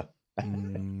hover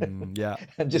Mm. Yeah.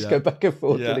 and just Yeah. go back and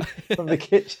forth Yeah. from the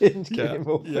kitchen to Yeah. get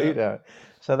more Yeah. food out.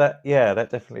 So that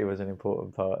definitely was an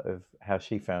important part of how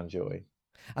she found joy.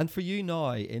 And for you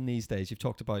now, in these days, you've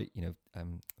talked about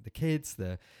the kids,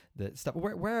 the stuff.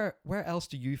 Where else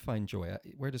do you find joy?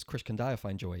 Where does Krish Kandiah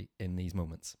find joy in these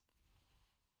moments?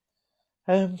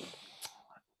 Um,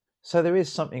 so there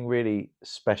is something really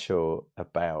special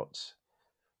about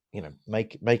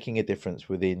making a difference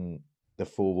within the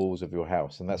four walls of your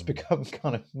house, and that's Mm. become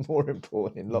kind of more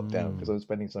important in lockdown because Mm. I'm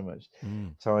spending so much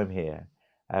Mm. time here.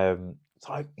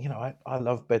 So I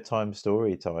love bedtime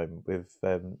story time with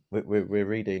we're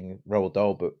reading Roald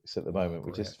Dahl books at the Oh, moment.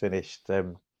 We great, just finished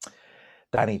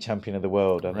Danny, Champion of the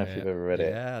World. I don't know if you've great. ever read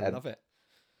it, Yeah, and love it.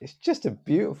 it's just a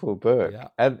beautiful book. Yeah.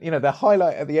 And the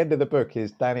highlight at the end of the book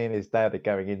is Danny and his dad are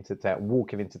going into town,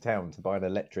 walking into town to buy an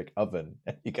electric oven.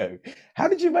 And you go, how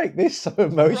did you make this so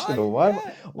Right. emotional?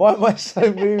 Yeah. Why am I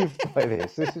so moved by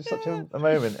this? This is such a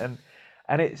moment.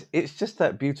 And it's just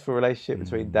that beautiful relationship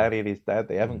between Mm. Danny and his dad.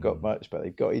 They haven't got Mm. much, but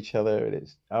they've got each other, and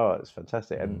it's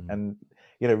fantastic. And Mm.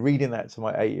 and reading that to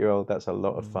my 8-year-old, that's a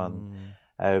lot of fun.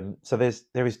 Mm. So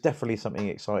there is definitely something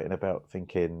exciting about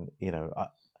thinking,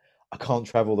 I can't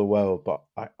travel the world, but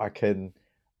I can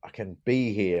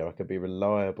be here. I can be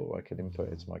reliable. I can input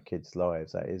into Mm. my kids'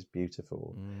 lives. That is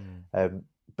beautiful. Mm.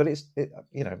 But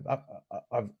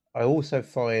I also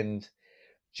find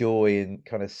joy in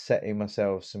kind of setting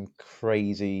myself some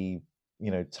crazy,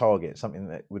 target, something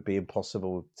that would be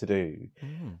impossible to do.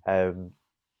 Mm. Um,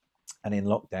 and in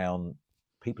lockdown,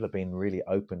 people have been really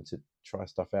open to try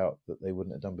stuff out that they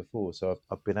wouldn't have done before. So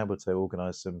I've been able to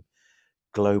organise some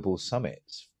global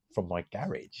summits from my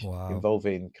garage Wow.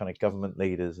 involving kind of government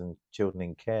leaders and children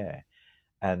in care.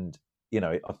 And,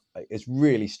 it's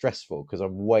really stressful because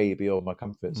I'm way beyond my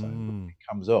comfort zone. But when Mm. it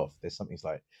comes off, there's something's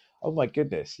like, oh my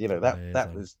goodness, Amazing.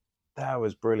 that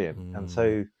was brilliant. And Mm.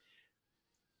 so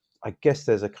I guess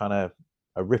there's a kind of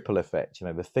a ripple effect,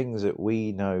 the things that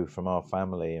we know from our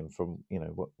family and from,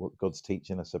 what God's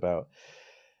teaching us about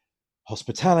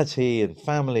hospitality and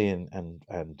family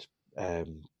and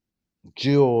um,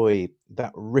 joy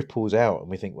that ripples out, and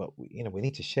we think, well, we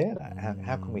need to share that.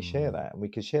 How can we share Mm. that? And we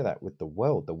can share that with the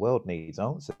world. The world needs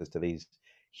answers to these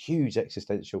huge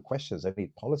existential questions. They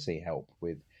need policy help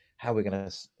with how we're going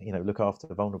to look after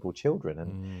vulnerable children.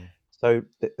 And Mm. so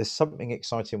there's something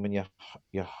exciting when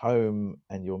your home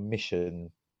and your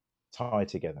mission tie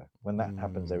together. When that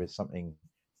happens, there Mm. is something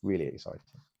really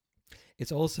exciting.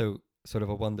 It's also sort of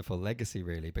a wonderful legacy,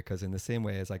 really, because in the same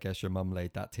way as I guess your mum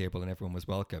laid that table and everyone was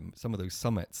welcome, some of those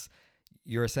summits,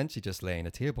 you're essentially just laying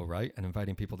a table, right? And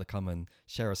inviting people to come and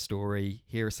share a story,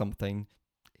 hear something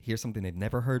they've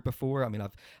never heard before. I mean,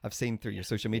 I've seen through your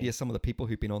social Yeah. media some of the people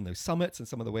who've been on those summits and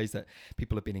some of the ways that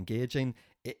people have been engaging.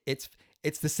 It's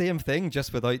the same thing,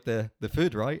 just without the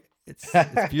food, right? It's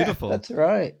beautiful. That's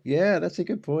right. Yeah, that's a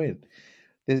good point.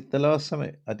 The last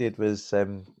summit I did was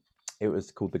it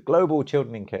was called the Global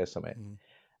Children in Care Summit, Mm.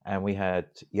 and we had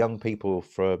young people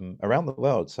from around the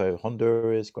world, so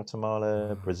Honduras, Guatemala,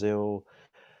 Wow. Brazil,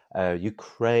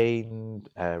 Ukraine,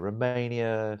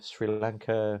 Romania, Sri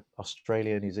Lanka,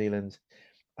 Australia, New Zealand,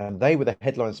 and they were the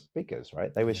headline speakers,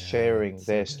 right? They were Yeah, sharing so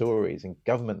their good. stories, and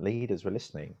government leaders were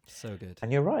listening. So good.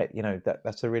 And you're right,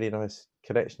 that's a really nice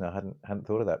connection. I hadn't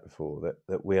thought of that before.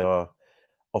 That we are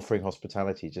offering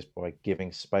hospitality just by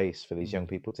giving space for these young Mm,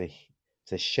 people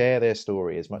to share their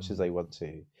story as much as mm. they want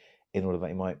to, in order that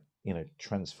they might,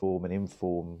 transform and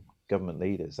inform government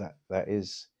leaders. That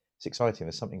is, it's exciting.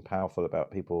 There's something powerful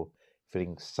about people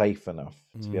feeling safe enough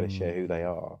to be able to share who they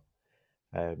Mm.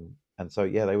 are. And so,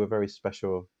 yeah, they were very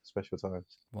special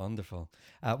times. Wonderful.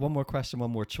 One more question,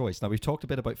 one more choice. Now, we've talked a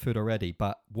bit about food already,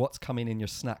 but what's coming in your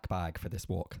snack bag for this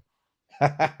walk?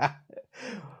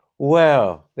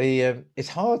 Well, the it's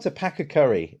hard to pack a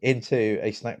curry into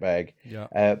a snack bag, Yeah.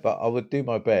 but I would do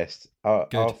my best.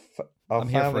 Good. Our I'm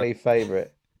here for it. family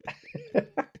favorite.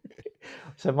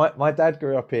 So my dad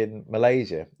grew up in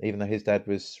Malaysia, even though his dad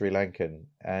was Sri Lankan,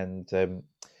 and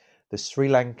the Sri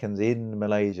Lankans in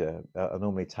Malaysia are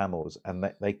normally Tamils, and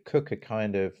they cook a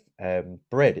kind of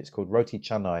bread. It's called roti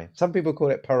canai. Some people call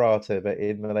it paratha, but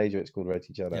in Malaysia it's called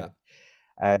roti Yeah. canai.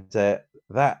 And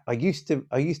that I used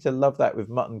to love that with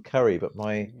mutton curry, but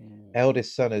my Ooh.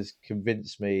 eldest son has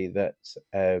convinced me that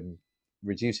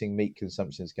reducing meat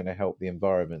consumption is going to help the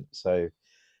environment. So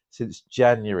since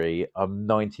January, I'm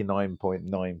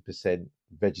 99.9%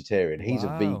 vegetarian. He's a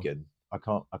Wow. vegan. I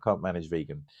can't manage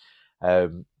vegan,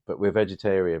 but we're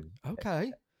vegetarian.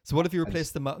 Okay. So what have you And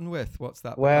replaced the mutton with? What's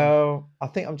that become? well, I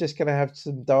think I'm just going to have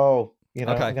some dal. I'm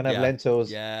Okay. going to have Yeah.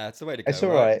 lentils. Yeah. It's the way to It's go,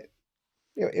 all right?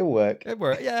 right. It'll work. It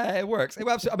works. Yeah, it works.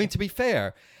 I mean, to be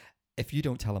fair, if you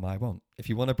don't tell him, I won't. If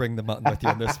you want to bring the mutton with you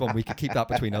on this one, we could keep that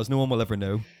between us. No one will ever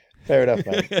know. Fair enough,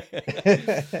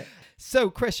 mate. So,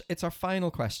 Krish, it's our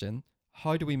final question.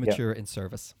 How do we Yeah. mature in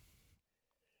service?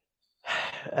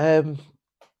 Um,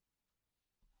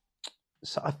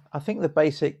 so I think the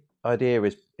basic idea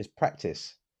is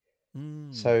practice.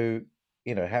 Mm. So,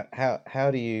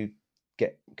 how do you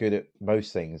get good at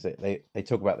most things? They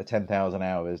talk about the 10,000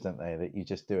 hours, don't they? That you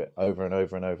just do it over and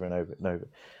over and over and over and over.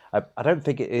 I don't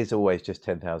think it is always just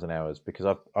 10,000 hours,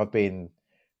 because I've been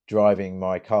driving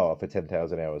my car for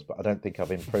 10,000 hours, but I don't think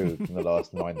I've improved in the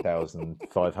last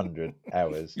 9,500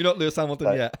 hours. You're not Lewis Hamilton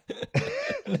So, yet.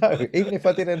 no, even if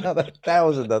I did another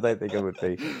 1,000, I don't think I would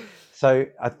be. So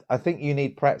I think you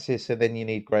need practice, and then you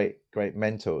need great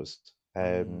mentors.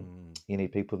 Mm. You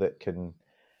need people that can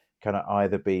kind of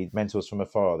either be mentors from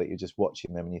afar, that you're just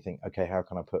watching them and you think, okay, how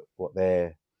can I put what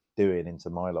they're doing into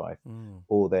my life? Mm.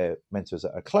 Or they're mentors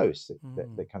that are close,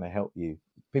 Mm. that kind of help you.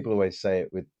 People always say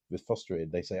it with fostering.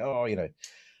 They say, oh,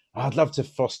 I'd love to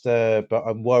foster, but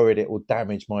I'm worried it will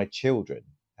damage my children.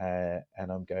 And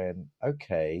I'm going,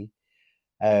 okay.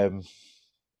 Um,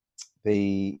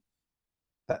 the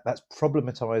that's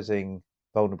problematizing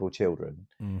vulnerable children.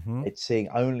 Mm-hmm. It's seeing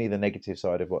only the negative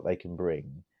side of what they can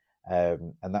bring,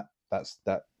 and that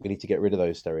we need to get rid of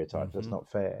those stereotypes. That's Mm-hmm.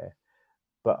 not fair.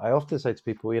 But I often say to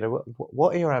people,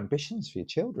 what are your ambitions for your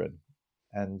children?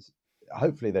 And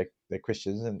hopefully they're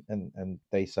Christians, and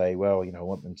they say, well, I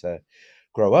want them to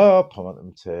grow up. I want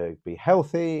them to be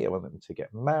healthy. I want them to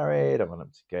get married. I want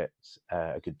them to get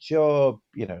a good job.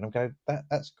 And I'm going,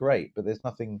 that's great, but there's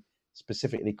nothing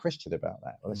specifically Christian about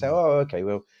that. Well, they say, Mm. oh, okay,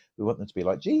 well, we want them to be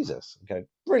like Jesus. I go,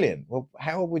 brilliant. Well,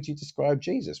 how would you describe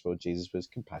Jesus? Well, Jesus was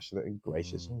compassionate and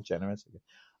gracious Mm. and generous.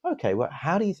 Okay, well,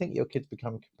 how do you think your kids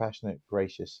become compassionate,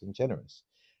 gracious, and generous?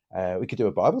 We could do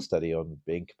a Bible study on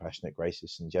being compassionate,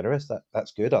 gracious, and generous.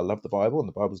 That's good. I love the Bible, and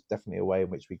the Bible's definitely a way in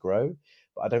which we grow.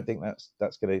 But I don't think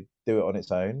that's going to do it on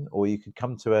its own. Or you could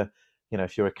come to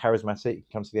if you're a charismatic, you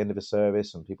come to the end of a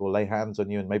service and people lay hands on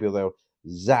you, and maybe they'll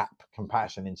zap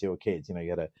compassion into your kids. You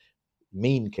had a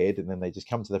mean kid, and then they just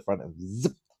come to the front and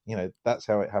zip. That's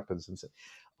how it happens. And so,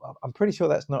 I'm pretty sure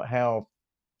that's not how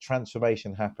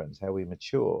transformation happens, how we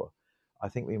mature. I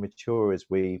think we mature as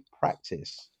we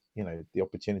practice, the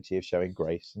opportunity of showing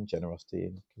grace and generosity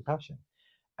and compassion.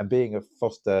 And being a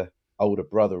foster older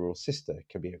brother or sister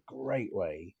can be a great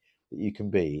way that you can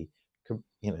be,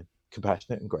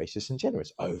 compassionate and gracious and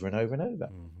generous over and over and over.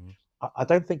 Mm-hmm. I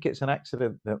don't think it's an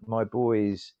accident that my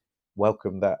boys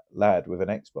welcomed that lad with an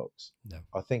Xbox. No.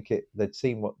 I think they'd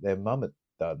seen what their mum had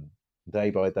done day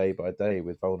by day by day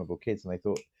with vulnerable kids, and they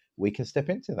thought, we can step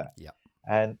into that. Yeah.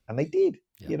 And they did.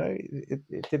 Yeah.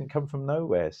 It didn't come from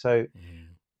nowhere. So Mm.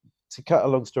 to cut a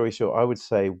long story short, I would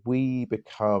say we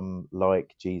become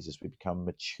like Jesus. We become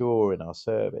mature in our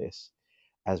service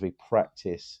as we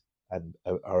practice and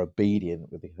are obedient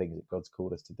with the things that God's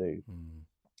called us to do. Mm.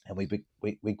 And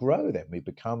we grow then. We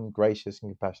become gracious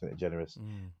and compassionate and generous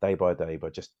Mm. day by day by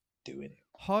just doing it.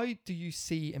 How do you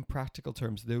see, in practical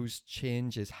terms, those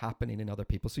changes happening in other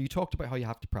people? So you talked about how you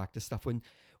have to practice stuff.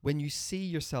 When you see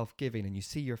yourself giving and you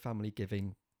see your family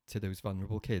giving to those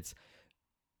vulnerable kids,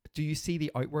 do you see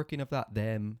the outworking of that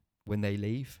them when they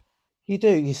leave? You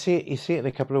do. You see it. You see it in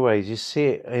a couple of ways. You see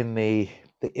it in the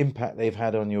impact they've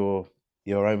had on your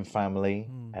own family.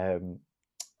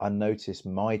 I notice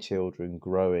my children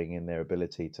growing in their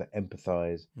ability to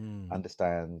empathize,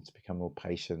 understand, to become more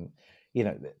patient. You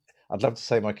know, I'd love to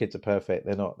say my kids are perfect.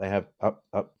 They're not. They have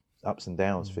ups and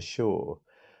downs for sure.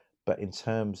 But in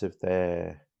terms of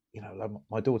their, like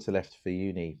my daughter left for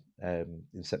uni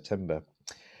in September,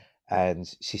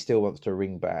 and she still wants to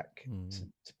ring back to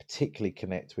particularly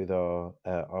connect with our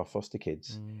foster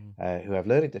kids who have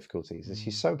learning difficulties, and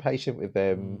she's so patient with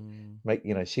them.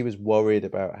 She was worried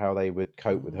about how they would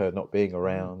cope with her not being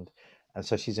around, and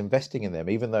so she's investing in them,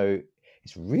 even though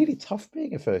it's really tough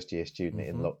being a first year student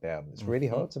in lockdown. It's really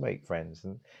hard to make friends,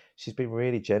 and she's been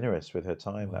really generous with her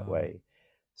time that way.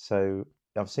 So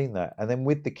I've seen that, and then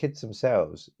with the kids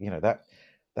themselves,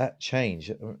 that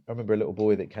change. I remember a little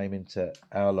boy that came into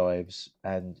our lives,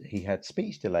 and he had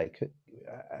speech delay,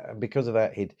 and because of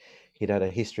that, he'd had a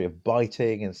history of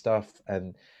biting and stuff.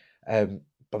 And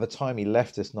by the time he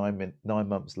left us 9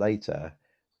 months later,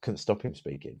 couldn't stop him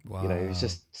speaking. Wow. He was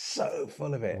just so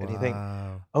full of it, and you think,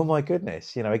 oh my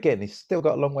goodness, again, he's still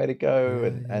got a long way to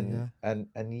go,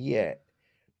 and yet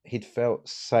he'd felt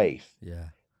safe. Yeah.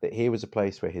 That here was a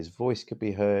place where his voice could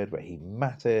be heard, where he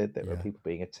mattered, there were people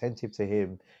being attentive to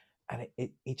him, and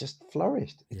he just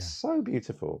flourished. It's so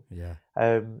beautiful. Yeah.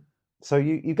 So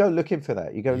you go looking for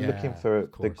that. You go looking for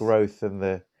the growth and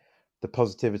the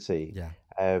positivity. Yeah.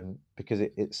 Because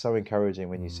it's so encouraging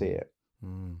when you see it.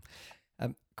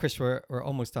 Krish, we're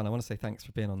almost done. I want to say thanks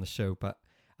for being on the show, but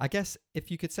I guess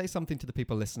if you could say something to the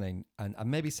people listening and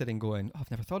maybe sitting going, I've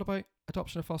never thought about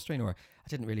adoption or fostering, or I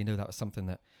didn't really know that was something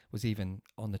that was even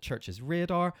on the church's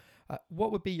radar.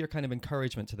 What would be your kind of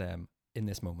encouragement to them in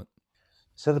this moment?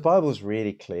 So the Bible is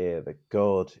really clear that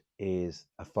God is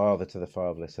a father to the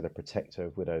fatherless and a protector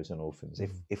of widows and orphans.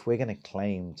 If we're going to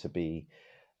claim to be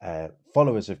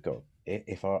followers of God,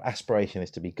 if our aspiration is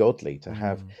to be godly, to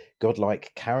have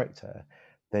godlike character,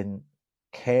 then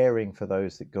caring for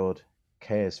those that God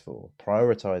cares for,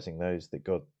 prioritizing those that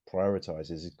God prioritizes,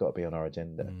 has got to be on our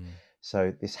agenda.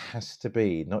 So this has to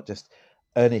be not just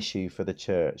an issue for the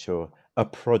church or a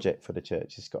project for the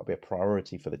church. It's got to be a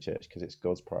priority for the church because it's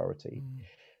God's priority.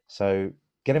 So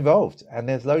get involved, and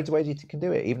there's loads of ways you can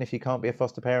do it. Even if you can't be a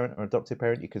foster parent or adoptive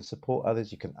parent, you can support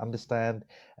others. You can understand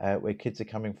where kids are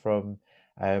coming from.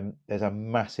 There's a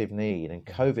massive need, and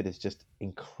COVID has just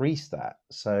increased that.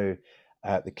 So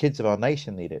the kids of our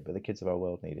nation need it, but the kids of our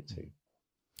world need it too.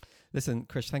 Listen,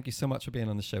 Krish, thank you so much for being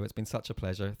on the show. It's been such a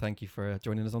pleasure. Thank you for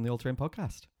joining us on the All Terrain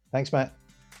podcast. Thanks, Matt.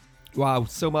 Wow,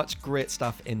 so much great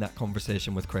stuff in that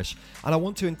conversation with Krish. And I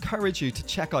want to encourage you to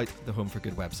check out the Home for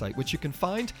Good website, which you can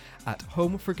find at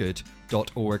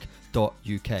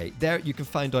homeforgood.org.uk. There you can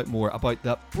find out more about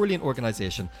that brilliant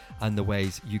organisation and the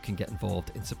ways you can get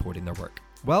involved in supporting their work.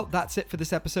 Well, that's it for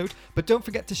this episode, but don't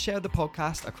forget to share the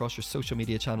podcast across your social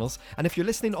media channels. And if you're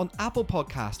listening on Apple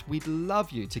Podcast, we'd love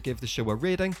you to give the show a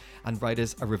rating and write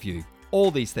us a review.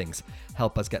 All these things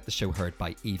help us get the show heard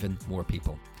by even more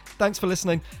people. Thanks for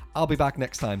listening. I'll be back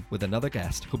next time with another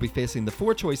guest who'll be facing the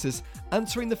 4 choices,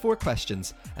 answering the 4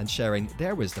 questions, and sharing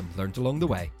their wisdom learned along the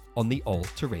way on the All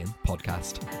Terrain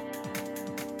podcast.